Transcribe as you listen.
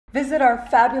Visit our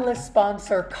fabulous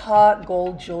sponsor, Ka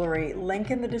Gold Jewelry,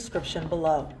 link in the description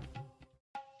below.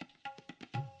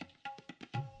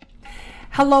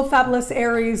 Hello, fabulous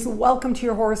Aries. Welcome to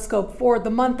your horoscope for the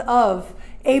month of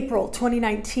April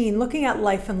 2019, looking at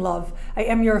life and love. I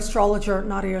am your astrologer,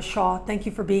 Nadiya Shah. Thank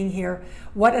you for being here.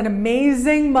 What an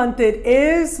amazing month it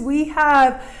is. We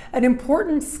have an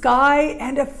important sky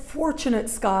and a fortunate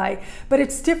sky, but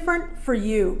it's different for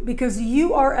you because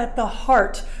you are at the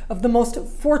heart of the most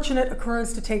fortunate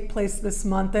occurrence to take place this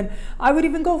month. And I would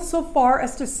even go so far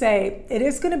as to say it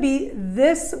is going to be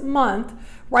this month,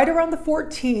 right around the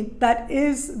 14th, that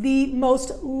is the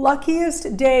most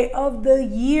luckiest day of the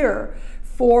year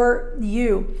for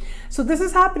you. So this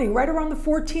is happening right around the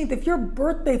 14th. If your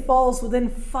birthday falls within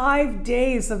 5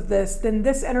 days of this, then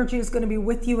this energy is going to be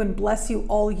with you and bless you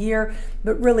all year.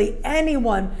 But really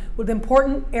anyone with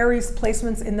important Aries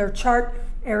placements in their chart,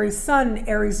 Aries sun,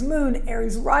 Aries moon,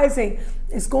 Aries rising,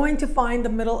 is going to find the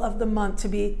middle of the month to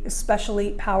be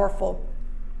especially powerful.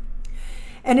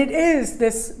 And it is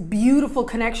this beautiful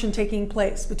connection taking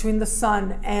place between the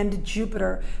sun and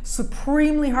Jupiter,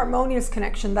 supremely harmonious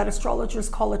connection that astrologers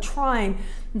call a trine,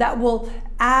 that will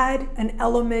add an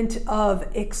element of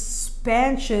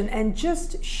expansion and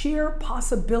just sheer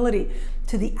possibility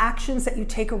to the actions that you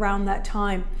take around that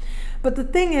time. But the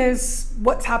thing is,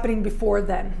 what's happening before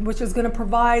then, which is going to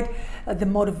provide the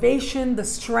motivation, the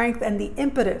strength, and the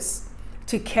impetus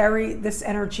to carry this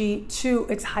energy to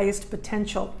its highest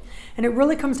potential. And it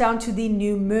really comes down to the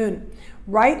new moon.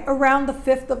 Right around the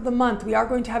 5th of the month, we are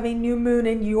going to have a new moon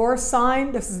in your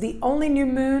sign. This is the only new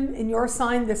moon in your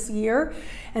sign this year.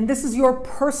 And this is your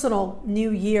personal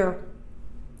new year.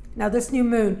 Now, this new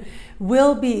moon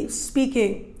will be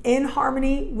speaking in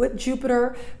harmony with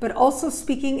Jupiter, but also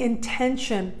speaking in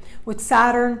tension with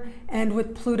Saturn and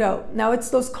with Pluto. Now, it's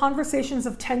those conversations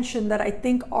of tension that I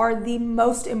think are the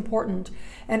most important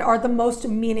and are the most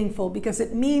meaningful, because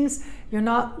it means you're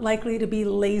not likely to be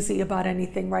lazy about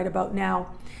anything right about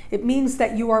now. It means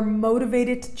that you are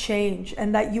motivated to change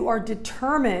and that you are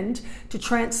determined to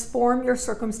transform your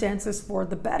circumstances for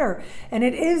the better. And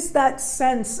it is that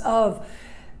sense of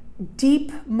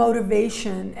deep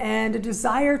motivation and a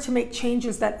desire to make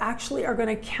changes that actually are going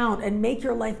to count and make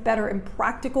your life better in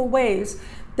practical ways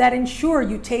that ensure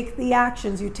you take the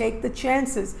actions, you take the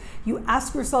chances, you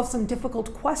ask yourself some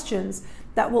difficult questions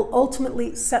that will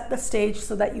ultimately set the stage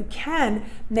so that you can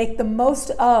make the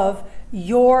most of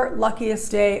your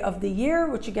luckiest day of the year,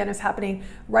 which again is happening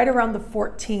right around the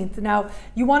 14th. Now,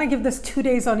 you want to give this 2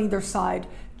 days on either side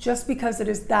just because it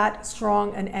is that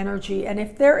strong an energy. And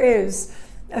if there is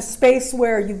a space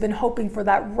where you've been hoping for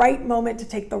that right moment to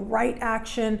take the right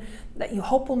action that you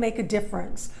hope will make a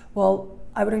difference, well,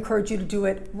 I would encourage you to do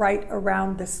it right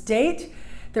around this date.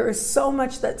 There is so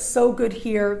much that's so good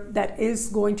here that is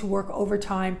going to work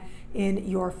overtime in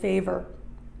your favor.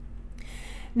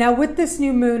 Now, with this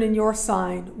new moon in your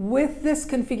sign, with this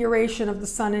configuration of the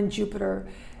sun and Jupiter,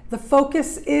 the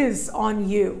focus is on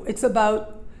you. It's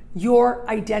about your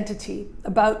identity,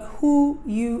 about who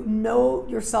you know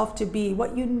yourself to be,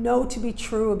 what you know to be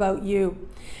true about you.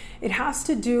 It has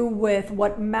to do with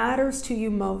what matters to you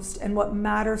most and what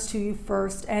matters to you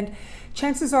first. And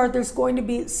chances are there's going to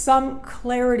be some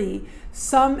clarity,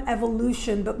 some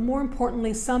evolution, but more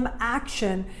importantly, some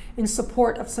action in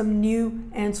support of some new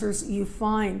answers you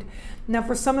find. Now,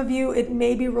 for some of you, it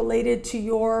may be related to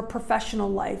your professional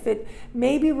life. It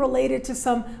may be related to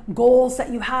some goals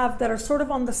that you have that are sort of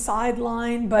on the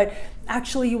sideline, but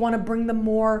actually you want to bring them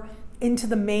more into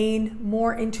the main,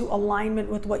 more into alignment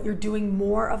with what you're doing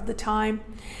more of the time.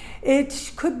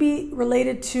 It could be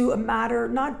related to a matter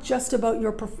not just about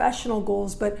your professional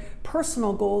goals, but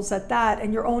personal goals at that,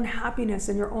 and your own happiness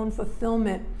and your own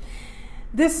fulfillment.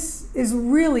 This is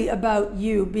really about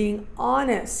you being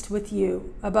honest with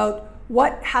you about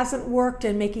what hasn't worked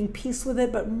and making peace with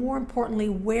it, but more importantly,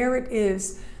 where it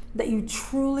is that you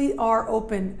truly are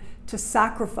open to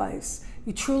sacrifice.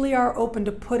 You truly are open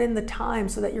to put in the time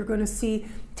so that you're going to see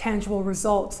tangible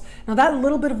results. Now, that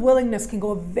little bit of willingness can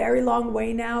go a very long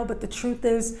way now, but the truth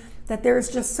is that there is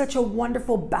just such a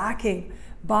wonderful backing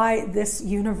by this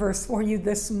universe for you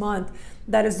this month,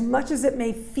 that as much as it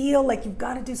may feel like you've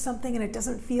got to do something and it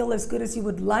doesn't feel as good as you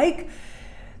would like,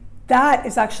 that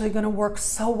is actually going to work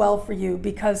so well for you,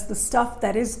 because the stuff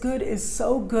that is good is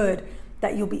so good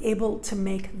that you'll be able to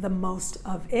make the most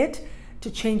of it to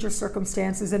change your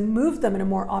circumstances and move them in a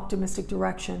more optimistic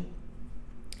direction.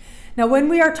 Now, when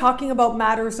we are talking about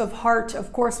matters of heart,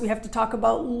 of course, we have to talk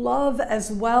about love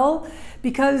as well,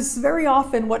 because very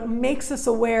often what makes us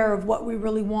aware of what we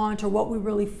really want or what we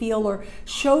really feel, or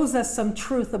shows us some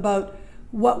truth about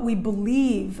what we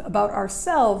believe about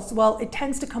ourselves, well, it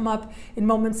tends to come up in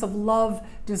moments of love,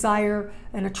 desire,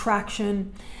 and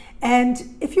attraction.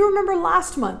 And if you remember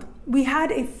last month, we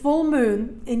had a full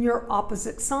moon in your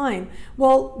opposite sign.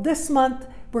 Well, this month,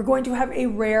 we're going to have a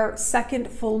rare second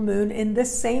full moon in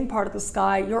this same part of the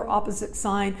sky, your opposite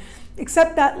sign,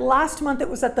 except that last month it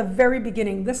was at the very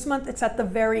beginning. This month it's at the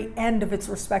very end of its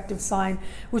respective sign,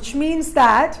 which means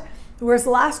that whereas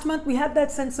last month we had that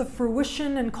sense of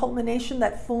fruition and culmination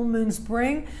that full moons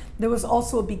bring, there was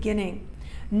also a beginning.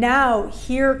 Now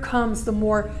here comes the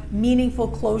more meaningful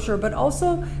closure, but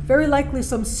also very likely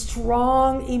some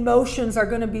strong emotions are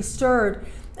going to be stirred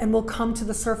and will come to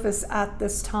the surface at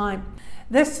this time.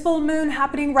 This full moon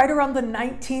happening right around the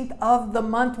 19th of the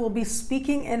month will be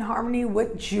speaking in harmony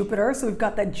with Jupiter. So we've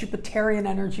got that Jupiterian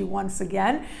energy once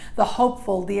again, the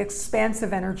hopeful, the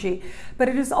expansive energy. But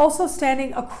it is also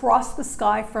standing across the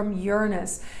sky from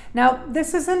Uranus. Now,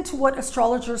 this isn't what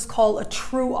astrologers call a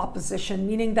true opposition,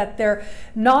 meaning that they're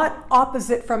not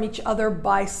opposite from each other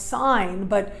by sign,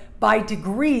 but by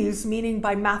degrees, meaning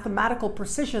by mathematical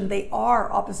precision, they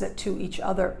are opposite to each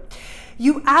other.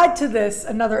 You add to this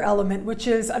another element, which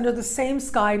is under the same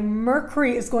sky,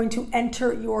 Mercury is going to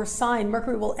enter your sign.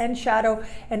 Mercury will end shadow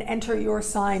and enter your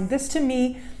sign. This to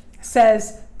me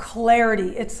says clarity.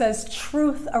 It says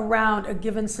truth around a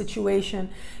given situation,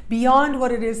 beyond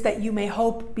what it is that you may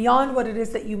hope, beyond what it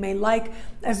is that you may like.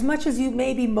 As much as you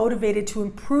may be motivated to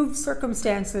improve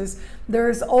circumstances, there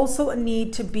is also a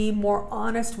need to be more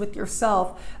honest with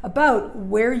yourself about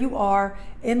where you are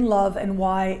in love and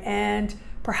why, and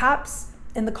perhaps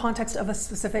in the context of a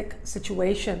specific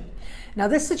situation. Now,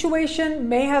 this situation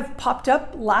may have popped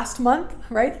up last month,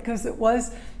 right? Because it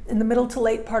was in the middle to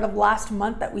late part of last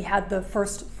month that we had the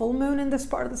first full moon in this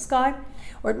part of the sky.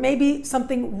 Or it may be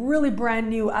something really brand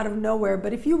new out of nowhere.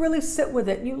 But if you really sit with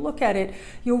it and you look at it,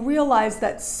 you'll realize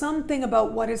that something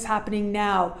about what is happening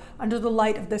now under the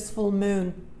light of this full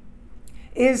moon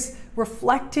is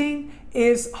reflecting,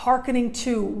 is hearkening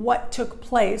to what took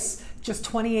place just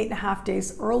 28 and a half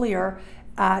days earlier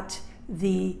at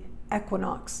the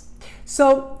equinox.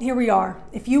 So here we are.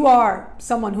 If you are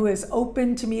someone who is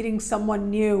open to meeting someone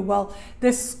new, well,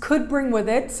 this could bring with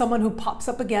it someone who pops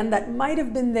up again that might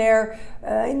have been there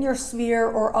in your sphere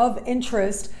or of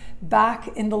interest back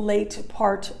in the late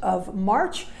part of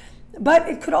March. But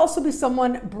it could also be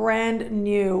someone brand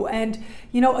new. And,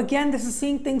 you know, again, this is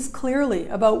seeing things clearly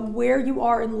about where you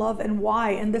are in love and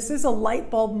why. And this is a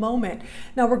light bulb moment.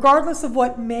 Now, regardless of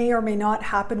what may or may not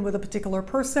happen with a particular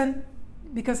person,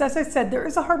 because as I said, there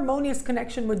is a harmonious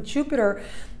connection with Jupiter,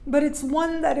 but it's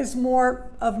one that is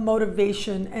more of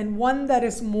motivation and one that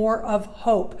is more of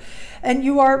hope. And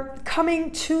you are coming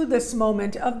to this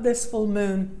moment of this full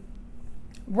moon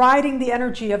riding the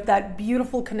energy of that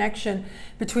beautiful connection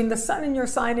between the sun in your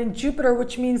sign and Jupiter,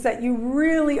 which means that you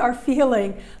really are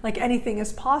feeling like anything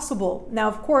is possible. Now,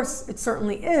 of course, it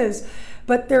certainly is,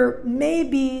 but there may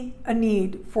be a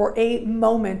need for a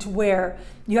moment where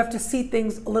you have to see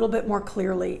things a little bit more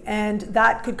clearly, and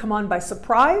that could come on by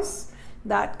surprise.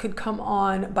 That could come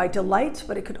on by delight,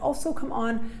 but it could also come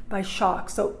on by shock.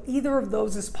 So either of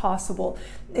those is possible.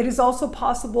 It is also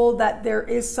possible that there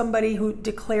is somebody who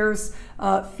declares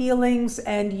feelings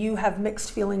and you have mixed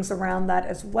feelings around that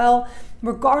as well.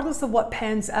 Regardless of what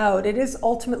pans out, it is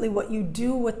ultimately what you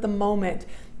do with the moment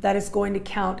that is going to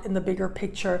count in the bigger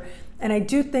picture. And I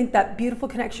do think that beautiful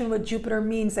connection with Jupiter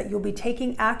means that you'll be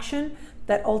taking action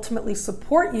that ultimately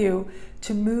support you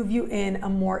to move you in a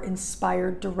more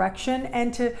inspired direction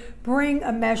and to bring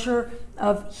a measure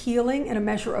of healing and a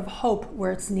measure of hope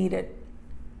where it's needed.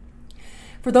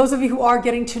 For those of you who are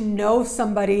getting to know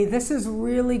somebody, this is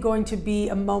really going to be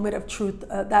a moment of truth,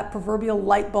 that proverbial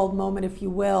light bulb moment, if you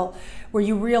will, where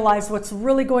you realize what's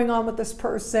really going on with this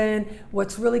person,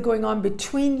 what's really going on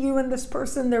between you and this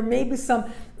person. There may be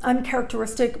some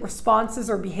uncharacteristic responses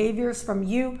or behaviors from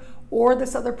you or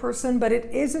this other person, but it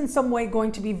is in some way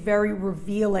going to be very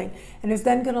revealing and is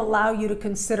then going to allow you to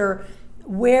consider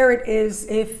where it is,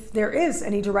 if there is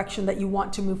any direction that you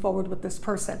want to move forward with this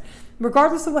person.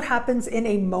 Regardless of what happens in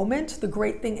a moment, the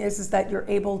great thing is that you're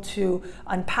able to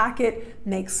unpack it,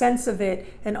 make sense of it,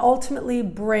 and ultimately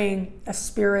bring a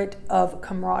spirit of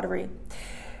camaraderie.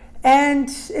 And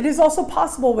it is also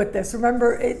possible with this.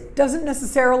 Remember, it doesn't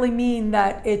necessarily mean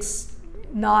that it's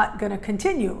not going to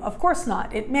continue. Of course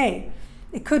not. It may.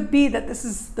 It could be that this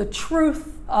is the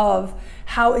truth of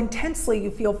how intensely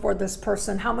you feel for this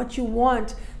person, how much you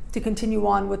want to continue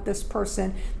on with this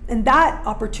person. And that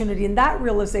opportunity and that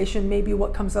realization may be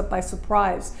what comes up by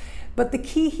surprise. But the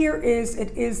key here is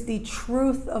it is the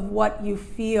truth of what you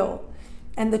feel.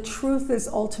 And the truth is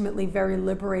ultimately very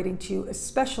liberating to you,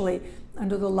 especially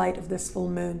under the light of this full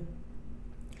moon.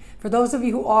 For those of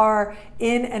you who are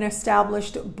in an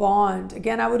established bond,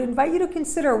 again, I would invite you to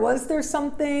consider, was there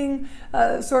something,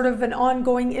 sort of an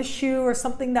ongoing issue or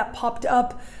something that popped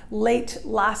up late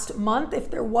last month?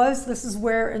 If there was, this is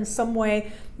where in some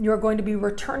way you're going to be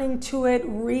returning to it,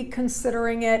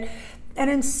 reconsidering it,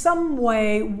 and in some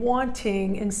way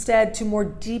wanting instead to more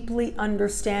deeply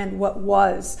understand what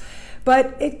was.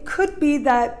 But it could be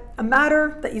that a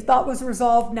matter that you thought was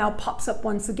resolved now pops up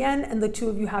once again, and the two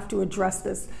of you have to address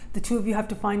this. The two of you have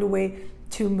to find a way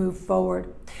to move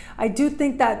forward. I do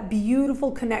think that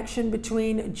beautiful connection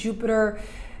between Jupiter,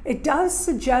 it does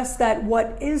suggest that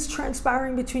what is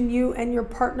transpiring between you and your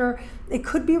partner, it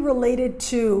could be related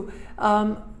to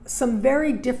some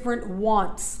very different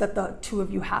wants that the two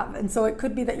of you have. And so it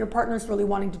could be that your partner is really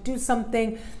wanting to do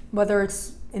something, whether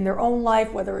it's in their own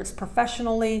life, whether it's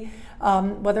professionally,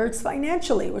 whether it's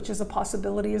financially, which is a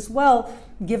possibility as well,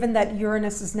 given that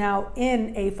Uranus is now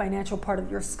in a financial part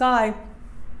of your sky.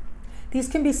 These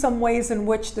can be some ways in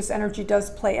which this energy does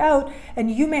play out, and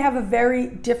you may have a very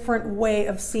different way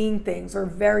of seeing things or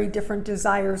very different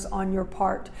desires on your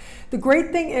part. The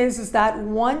great thing is that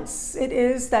once it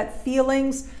is that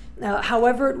feelings,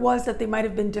 however it was that they might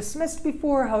have been dismissed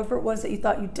before, however it was that you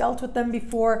thought you dealt with them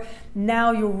before,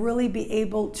 now you'll really be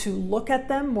able to look at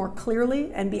them more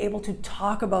clearly and be able to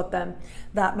talk about them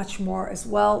that much more as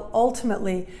well,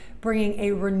 ultimately bringing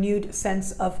a renewed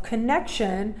sense of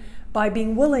connection by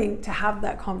being willing to have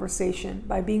that conversation,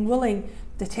 by being willing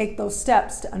to take those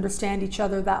steps to understand each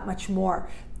other that much more.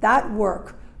 That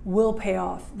work will pay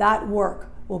off. That work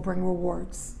will bring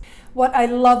rewards. What I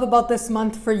love about this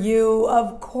month for you,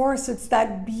 of course, it's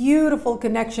that beautiful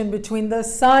connection between the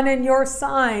sun in your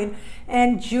sign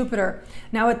and Jupiter.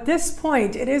 Now at this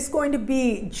point, it is going to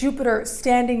be Jupiter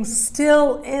standing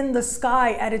still in the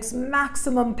sky at its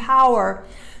maximum power,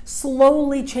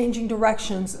 slowly changing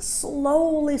directions,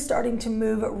 slowly starting to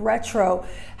move retro.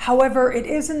 However, it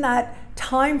is in that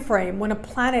time frame when a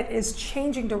planet is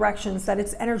changing directions that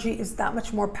its energy is that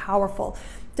much more powerful.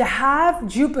 To have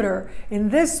Jupiter in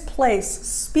this place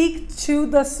speak to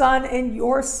the sun in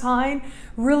your sign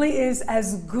really is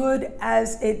as good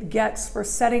as it gets for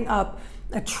setting up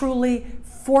a truly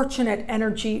fortunate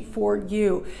energy for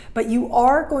you. But you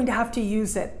are going to have to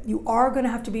use it. You are going to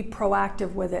have to be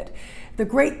proactive with it. The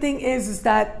great thing is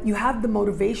that you have the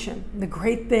motivation. The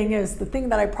great thing is, the thing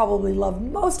that I probably love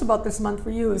most about this month for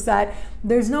you is that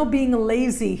there's no being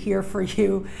lazy here for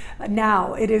you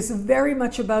now. It is very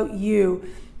much about you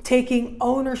taking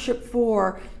ownership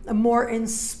for a more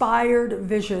inspired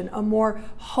vision, a more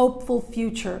hopeful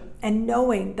future, and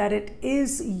knowing that it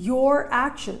is your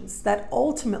actions that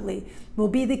ultimately will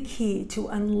be the key to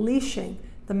unleashing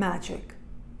the magic.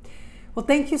 Well,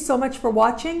 thank you so much for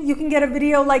watching. You can get a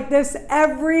video like this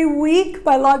every week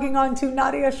by logging on to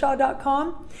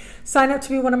nadiyashah.com. Sign up to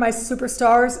be one of my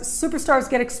superstars. Superstars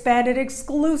get expanded,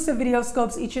 exclusive video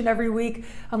scopes each and every week,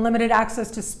 unlimited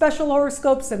access to special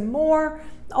horoscopes and more.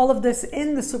 All of this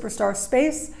in the superstar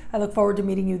space. I look forward to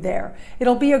meeting you there.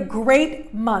 It'll be a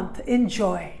great month.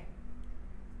 Enjoy.